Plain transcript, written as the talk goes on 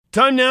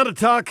Time now to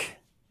talk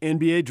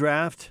NBA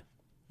draft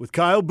with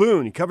Kyle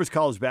Boone. He covers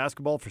college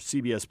basketball for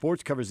CBS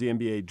Sports, covers the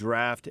NBA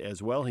draft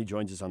as well. He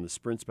joins us on the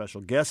Sprint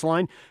Special Guest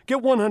Line. Get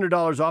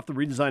 $100 off the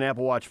redesigned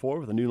Apple Watch 4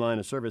 with a new line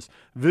of service.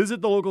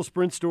 Visit the local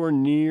Sprint store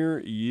near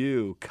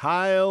you.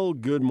 Kyle,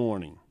 good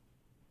morning.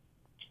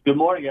 Good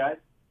morning, guys.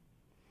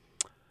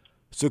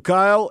 So,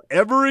 Kyle,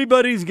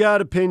 everybody's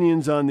got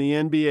opinions on the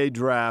NBA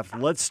draft.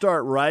 Let's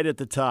start right at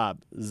the top.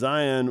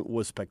 Zion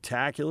was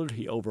spectacular.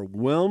 He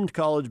overwhelmed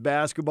college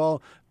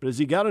basketball, but has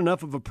he got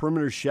enough of a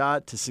perimeter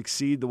shot to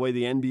succeed the way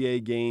the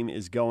NBA game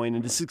is going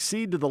and to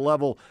succeed to the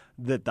level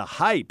that the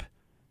hype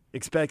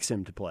expects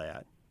him to play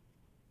at?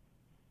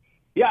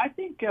 Yeah, I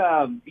think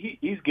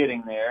he's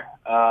getting there.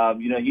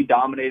 He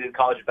dominated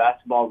college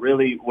basketball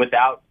really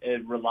without a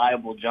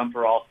reliable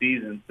jumper all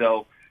season.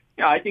 So,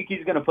 I think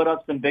he's going to put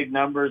up some big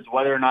numbers.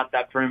 Whether or not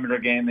that perimeter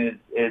game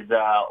is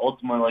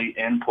ultimately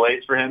in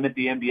place for him at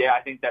the NBA, I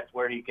think that's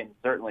where he can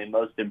certainly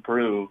most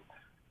improve.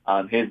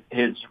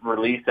 His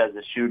release as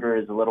a shooter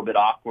is a little bit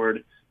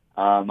awkward.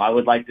 I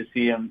would like to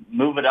see him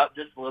move it up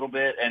just a little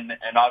bit, and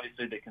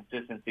obviously the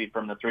consistency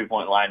from the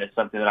three-point line is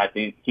something that I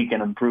think he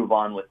can improve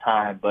on with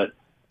time. But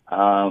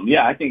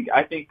I think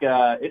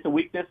it's a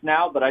weakness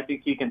now, but I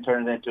think he can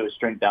turn it into a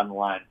strength down the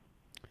line.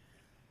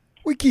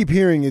 We keep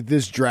hearing that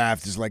this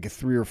draft is like a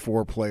 3 or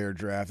 4 player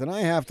draft, and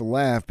I have to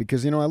laugh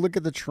because, I look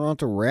at the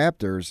Toronto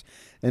Raptors,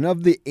 and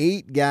of the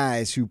 8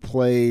 guys who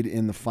played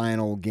in the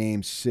final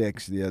Game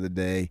 6 the other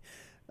day,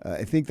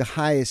 I think the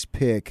highest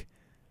pick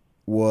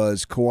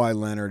was Kawhi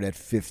Leonard at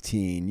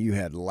 15. You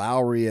had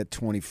Lowry at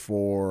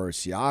 24.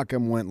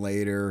 Siakam went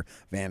later.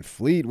 Van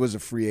Fleet was a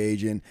free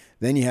agent.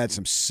 Then you had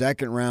some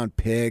second-round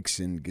picks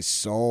and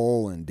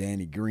Gasol and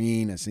Danny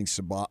Green. I think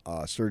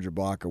Serge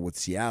Ibaka with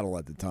Seattle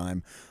at the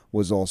time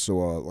was also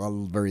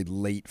a very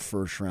late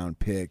first-round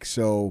pick.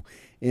 So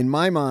in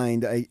my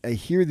mind, I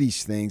hear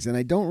these things, and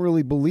I don't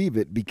really believe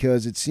it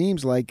because it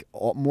seems like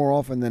more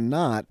often than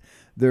not,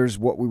 there's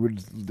what we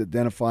would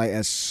identify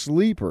as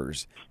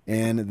sleepers,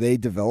 and they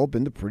develop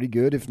into pretty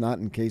good, if not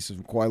in case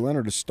of Kawhi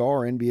Leonard, a star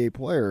NBA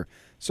player.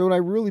 So would I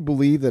really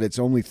believe that it's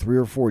only 3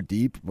 or 4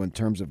 deep in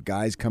terms of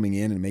guys coming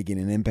in and making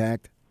an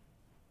impact?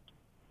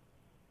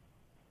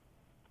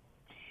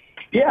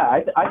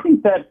 Yeah, I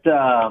think that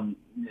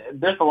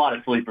there's a lot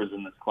of sleepers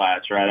in this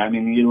class, right? I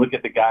mean, you look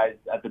at the guys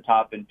at the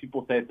top, and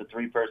people say it's a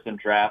 3-person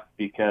draft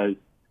because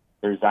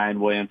there's Zion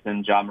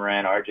Williamson, John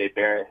Moran, R.J.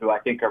 Barrett, who I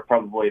think are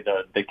probably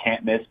the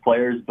can't-miss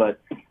players. But,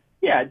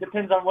 yeah, it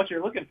depends on what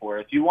you're looking for.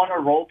 If you want a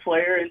role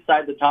player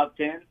inside the top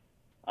 10,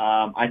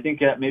 I think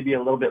that may be a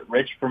little bit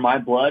rich for my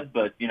blood.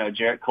 But,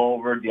 Jarrett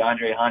Culver,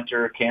 DeAndre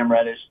Hunter, Cam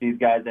Reddish, these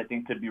guys I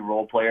think could be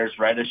role players.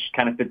 Reddish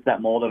kind of fits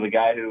that mold of a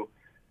guy who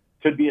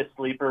could be a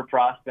sleeper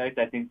prospect.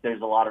 I think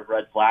there's a lot of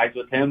red flags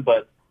with him,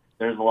 but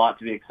there's a lot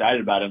to be excited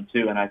about him,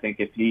 too. And I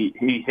think if he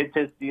hits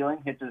his ceiling,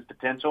 hits his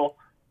potential,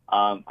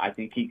 I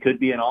think he could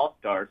be an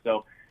all-star.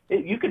 So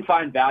you can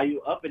find value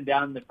up and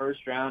down the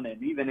first round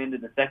and even into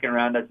the second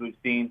round, as we've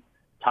seen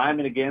time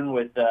and again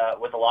with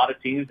a lot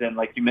of teams. And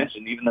like you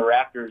mentioned, even the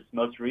Raptors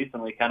most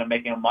recently kind of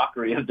making a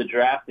mockery of the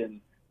draft and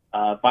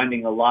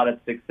finding a lot of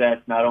success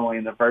not only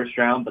in the first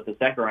round but the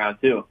second round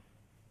too.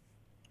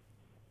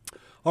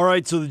 All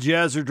right, so the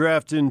Jazz are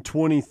drafting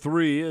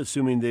 23,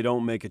 assuming they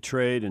don't make a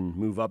trade and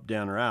move up,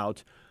 down, or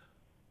out.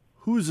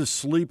 Who's a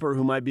sleeper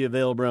who might be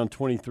available around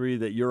 23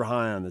 that you're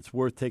high on that's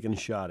worth taking a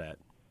shot at?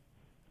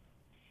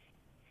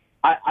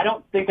 I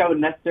don't think I would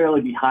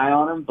necessarily be high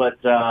on him, but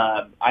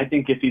I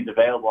think if he's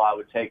available, I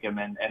would take him,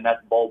 and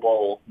that's Bol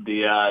Bol,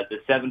 the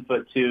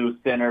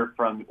 7'2" center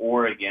from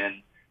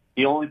Oregon.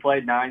 He only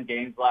played 9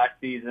 games last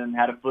season,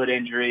 had a foot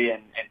injury,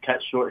 and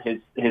cut short his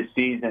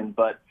season,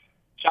 but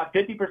shot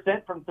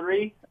 50% from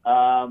 3,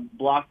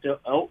 blocked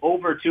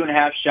over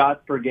 2.5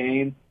 shots per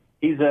game.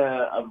 He's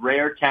a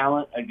rare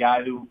talent, a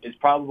guy who is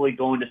probably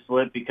going to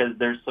slip because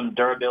there's some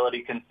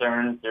durability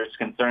concerns. There's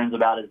concerns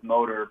about his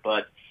motor,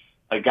 but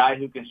a guy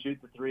who can shoot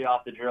the 3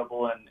 off the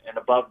dribble and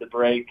above the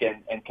break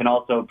and can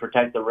also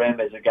protect the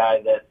rim is a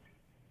guy that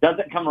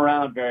doesn't come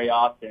around very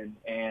often.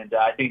 And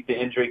I think the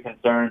injury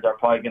concerns are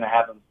probably going to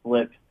have him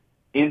slip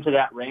into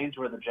that range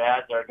where the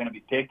Jazz are going to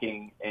be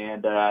picking.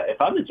 And if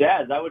I'm the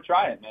Jazz, I would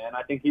try it, man.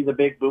 I think he's a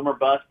big boomer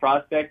bust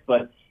prospect,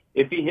 but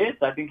if he hits,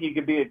 I think he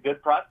could be a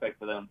good prospect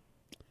for them.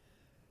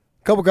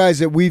 A couple guys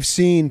that we've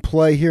seen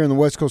play here in the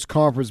West Coast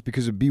Conference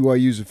because of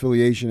BYU's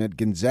affiliation at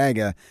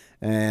Gonzaga,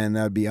 and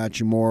that would be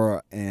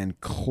Hachimura and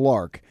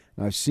Clark.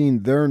 And I've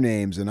seen their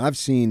names, and I've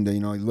seen, you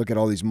look at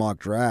all these mock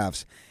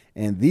drafts,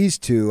 and these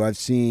two I've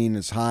seen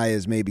as high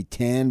as maybe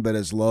 10, but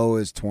as low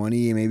as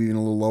 20, maybe even a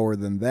little lower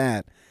than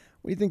that.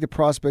 What do you think the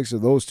prospects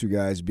of those two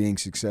guys being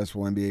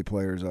successful NBA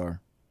players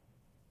are?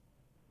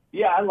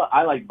 Yeah,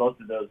 I like both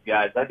of those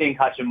guys. I think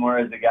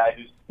Hachimura is a guy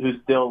who's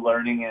still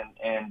learning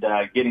and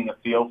getting a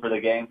feel for the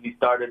game. He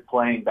started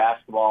playing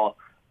basketball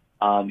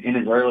in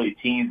his early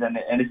teens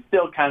and is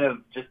still kind of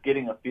just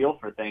getting a feel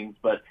for things.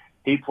 But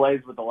he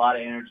plays with a lot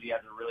of energy,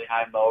 has a really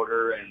high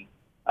motor, and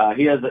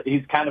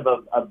he's kind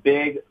of a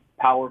big,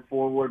 power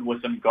forward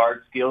with some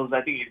guard skills.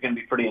 I think he's going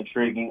to be pretty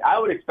intriguing. I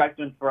would expect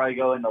him to probably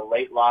go in the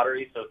late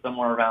lottery, so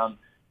somewhere around,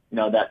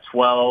 that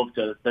 12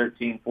 to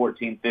 13,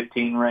 14,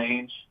 15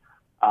 range.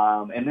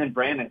 And then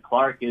Brandon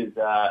Clark is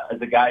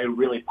a guy who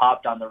really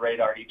popped on the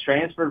radar. He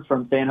transferred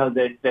from San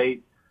Jose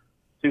State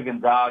to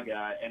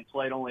Gonzaga and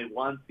played only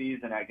one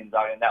season at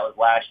Gonzaga, and that was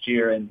last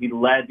year. And he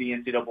led the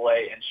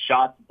NCAA in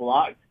shots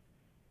blocked.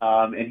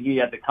 And he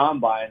at the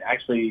combine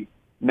actually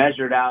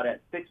measured out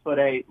at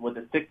 6'8" with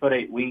a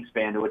 6'8"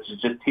 wingspan, which is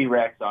just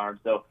T-Rex arms.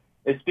 So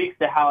it speaks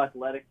to how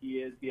athletic he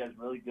is. He has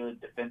really good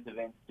defensive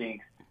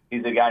instincts.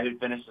 He's a guy who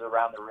finishes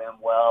around the rim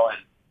well,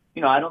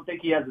 and I don't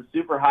think he has a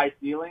super high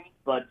ceiling,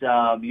 but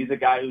he's a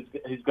guy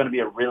who's going to be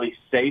a really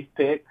safe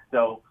pick.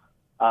 So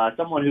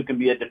someone who can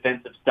be a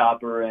defensive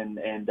stopper and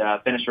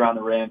finish around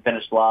the rim,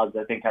 finish lobs,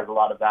 I think has a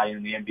lot of value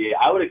in the NBA.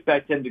 I would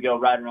expect him to go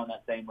right around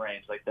that same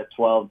range, like the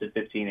 12 to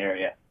 15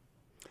 area.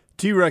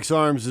 T-Rex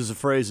arms is a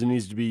phrase that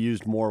needs to be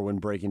used more when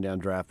breaking down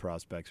draft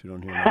prospects. We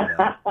don't hear none of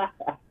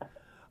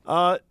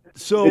that.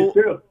 It's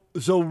true.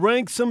 So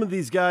rank some of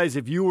these guys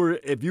if you were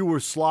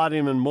slotting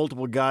them and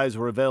multiple guys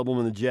were available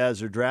when the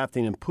Jazz are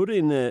drafting, and put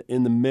in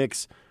the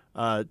mix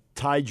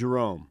Ty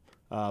Jerome,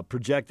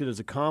 projected as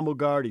a combo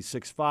guard. He's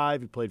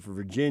 6'5". He played for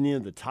Virginia,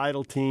 the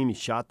title team. He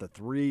shot the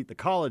three, the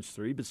college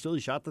three, but still he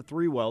shot the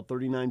three well,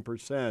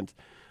 39%.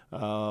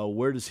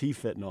 Where does he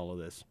fit in all of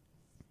this?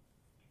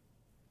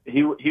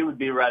 He would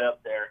be right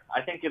up there.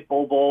 I think if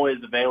Bol Bol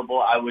is available,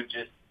 I would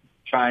just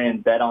try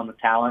and bet on the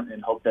talent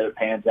and hope that it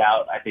pans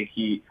out. I think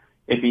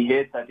if he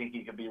hits, I think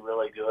he could be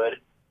really good.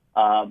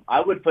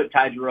 I would put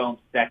Ty Jerome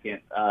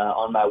second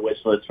on my wish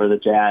list for the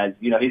Jazz.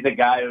 He's a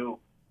guy who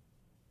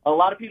a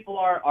lot of people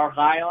are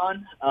high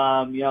on.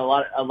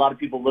 A lot of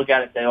people look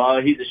at it and say, "Oh,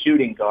 he's a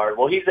shooting guard."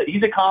 Well,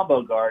 he's a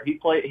combo guard. He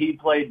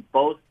played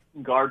both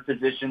guard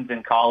positions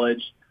in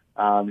college.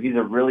 He's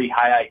a really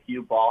high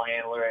IQ ball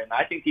handler, and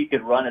I think he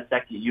could run a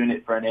second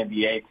unit for an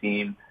NBA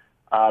team.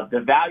 The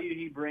value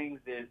he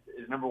brings is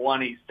number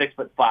one, he's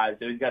 6'5",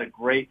 so he's got a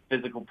great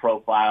physical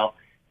profile.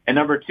 And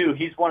number two,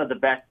 he's one of the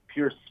best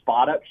pure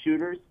spot-up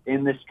shooters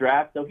in this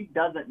draft, so he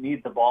doesn't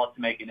need the ball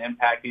to make an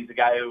impact. He's a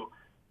guy who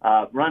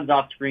runs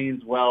off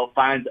screens well,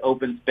 finds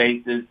open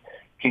spaces,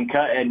 can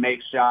cut and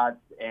make shots,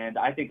 and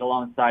I think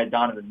alongside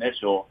Donovan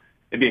Mitchell,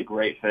 it'd be a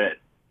great fit.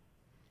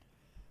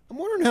 I'm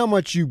wondering how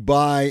much you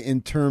buy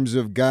in terms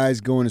of guys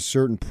going to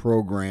certain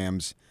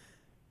programs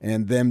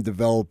and them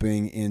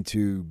developing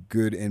into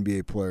good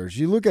NBA players.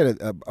 You look at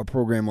a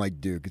program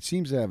like Duke, it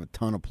seems to have a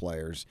ton of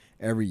players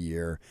every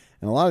year.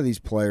 And a lot of these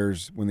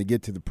players, when they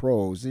get to the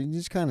pros, they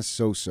just kind of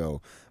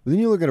so-so. But then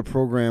you look at a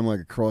program like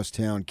across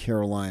town,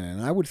 Carolina,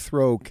 and I would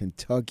throw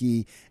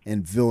Kentucky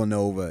and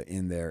Villanova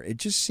in there. It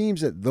just seems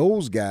that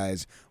those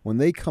guys, when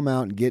they come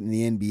out and get in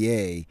the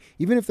NBA,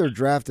 even if they're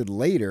drafted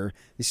later,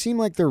 they seem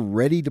like they're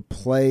ready to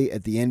play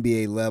at the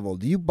NBA level.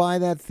 Do you buy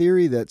that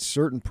theory that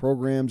certain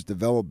programs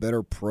develop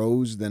better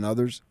pros than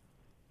others?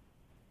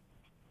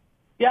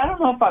 Yeah, I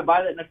don't know if I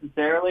buy that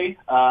necessarily.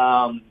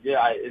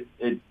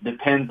 It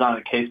depends on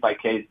a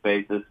case-by-case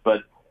basis,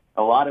 but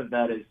a lot of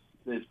that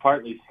is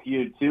partly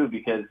skewed, too,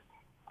 because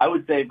I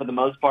would say for the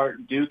most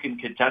part, Duke and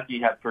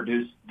Kentucky have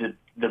produced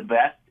the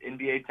best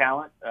NBA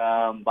talent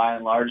by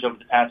and large over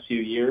the past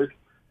few years,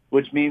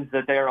 which means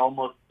that they are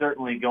almost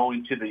certainly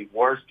going to the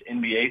worst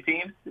NBA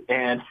teams.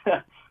 And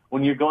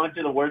when you're going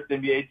to the worst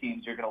NBA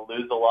teams, you're going to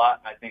lose a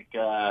lot. I think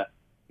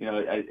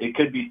it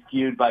could be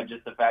skewed by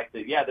just the fact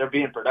that, they're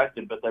being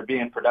productive, but they're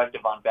being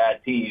productive on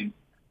bad teams.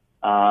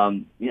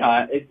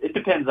 It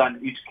depends on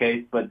each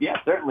case, but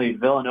certainly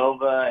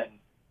Villanova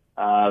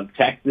and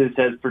Texas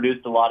has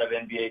produced a lot of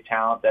NBA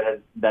talent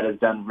that has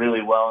done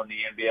really well in the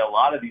NBA. A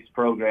lot of these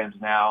programs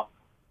now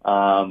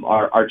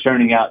are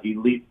churning out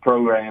elite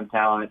program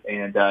talent,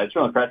 and it's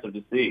really impressive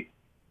to see.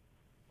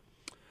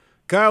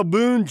 Kyle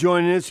Boone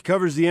joining us. He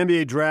covers the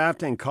NBA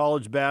draft and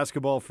college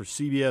basketball for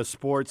CBS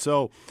Sports.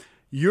 So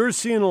you're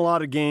seeing a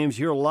lot of games.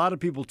 You hear a lot of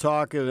people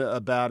talk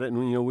about it,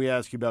 and we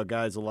ask you about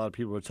guys a lot of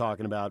people are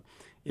talking about.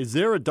 Is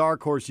there a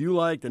dark horse you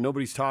like that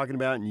nobody's talking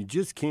about, and you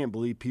just can't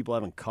believe people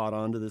haven't caught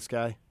on to this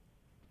guy?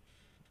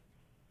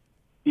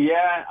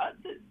 Yeah,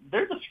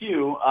 there's a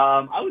few.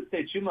 I would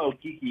say Chuma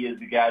Okeke is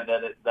the guy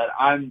that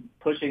I'm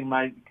pushing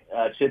my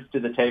chips to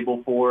the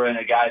table for, and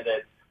a guy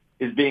that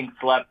is being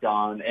slept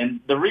on.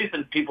 And the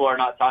reason people are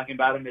not talking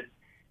about him is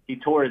he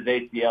tore his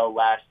ACL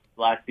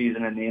last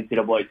season in the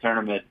NCAA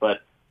tournament,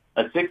 but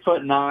a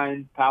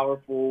 6'9"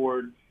 power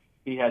forward.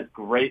 He has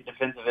great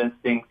defensive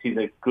instincts. He's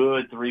a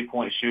good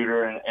three-point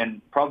shooter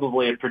and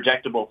probably a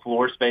projectable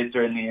floor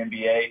spacer in the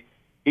NBA.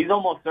 He's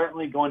almost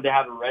certainly going to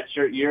have a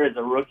redshirt year as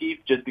a rookie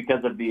just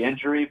because of the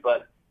injury.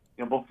 But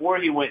before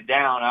he went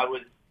down, I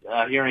was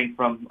hearing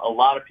from a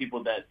lot of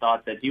people that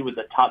thought that he was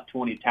a top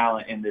 20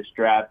 talent in this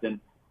draft, and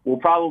will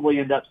probably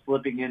end up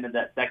slipping into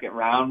that second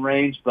round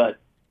range. But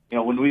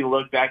when we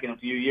look back in a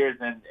few years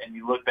and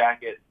you look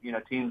back at,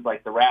 teams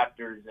like the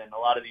Raptors and a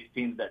lot of these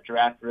teams that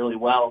draft really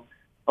well,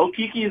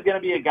 Okeke is going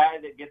to be a guy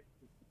that gets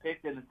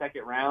picked in the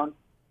second round.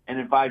 and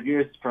in 5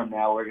 years from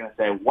now, we're going to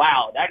say,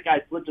 wow, that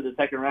guy slipped to the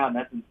second round.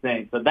 That's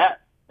insane. So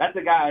that's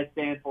a guy I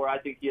stand for. I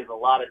think he has a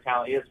lot of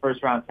talent. He has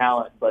first-round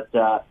talent, but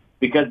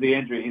because of the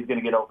injury, he's going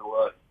to get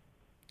overlooked.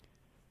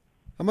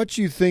 How much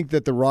do you think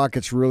that the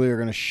Rockets really are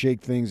going to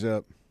shake things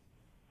up?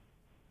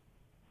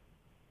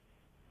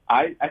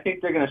 I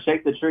think they're going to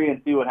shake the tree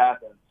and see what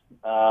happens.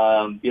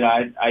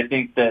 I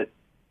think that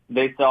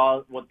they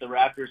saw what the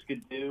Raptors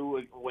could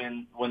do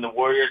when the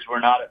Warriors were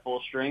not at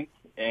full strength,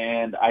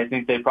 and I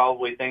think they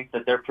probably think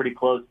that they're pretty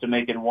close to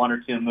making one or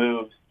two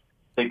moves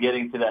to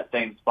getting to that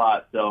same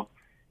spot. So,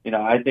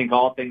 I think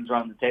all things are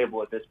on the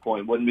table at this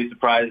point. Wouldn't be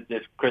surprised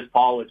if Chris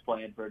Paul was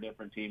playing for a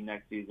different team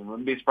next season.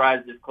 Wouldn't be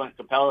surprised if Clint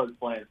Capella is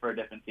playing for a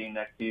different team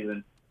next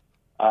season.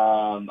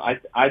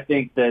 I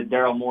think that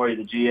Daryl Morey,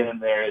 the GM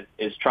there,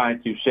 is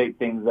trying to shake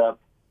things up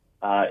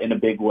in a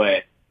big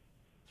way.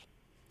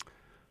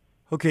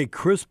 Okay,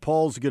 Chris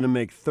Paul's going to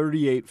make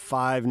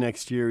 $38.5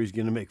 next year. He's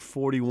going to make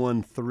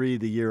 $41.3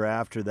 the year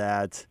after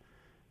that.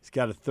 He's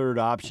got a third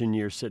option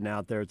year sitting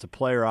out there. It's a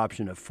player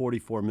option of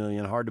 $44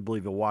 million. Hard to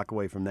believe he'll walk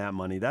away from that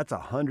money. That's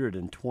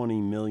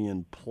 $120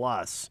 million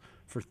plus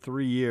for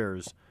 3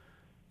 years.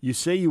 You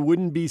say you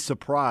wouldn't be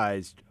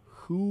surprised.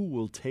 Who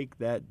will take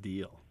that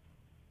deal?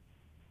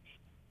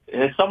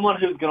 It's someone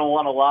who's going to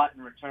want a lot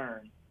in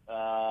return.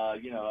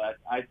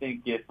 I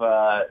think if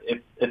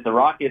the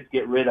Rockets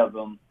get rid of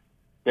him,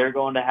 they're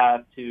going to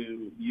have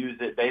to use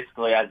it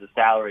basically as a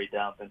salary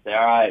dump and say,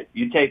 all right,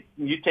 you take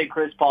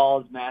Chris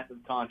Paul's massive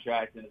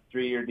contract and his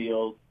 3-year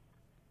deals,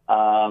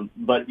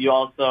 but you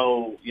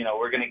also,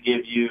 we're going to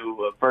give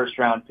you a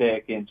first-round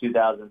pick in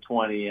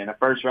 2020 and a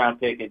first-round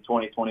pick in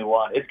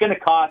 2021. It's going to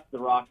cost the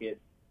Rockets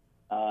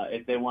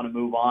if they want to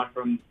move on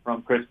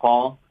from Chris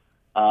Paul.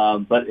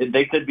 But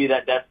they could be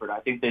that desperate. I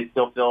think they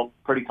still feel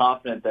pretty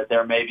confident that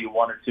they're maybe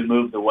 1 or 2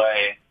 moves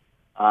away.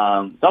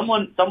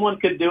 Someone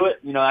could do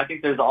it. I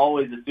think there's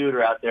always a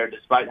suitor out there,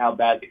 despite how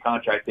bad the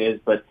contract is.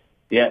 But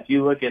yeah, if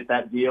you look at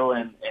that deal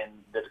and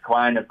the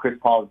decline of Chris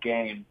Paul's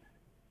game,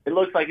 it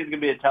looks like it's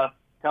going to be a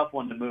tough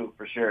one to move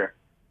for sure.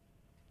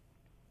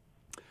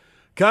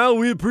 Kyle,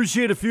 we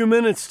appreciate a few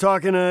minutes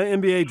talking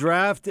NBA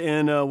draft,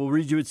 and we'll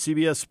read you at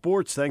CBS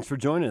Sports. Thanks for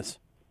joining us.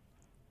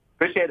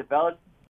 Appreciate it, fellas.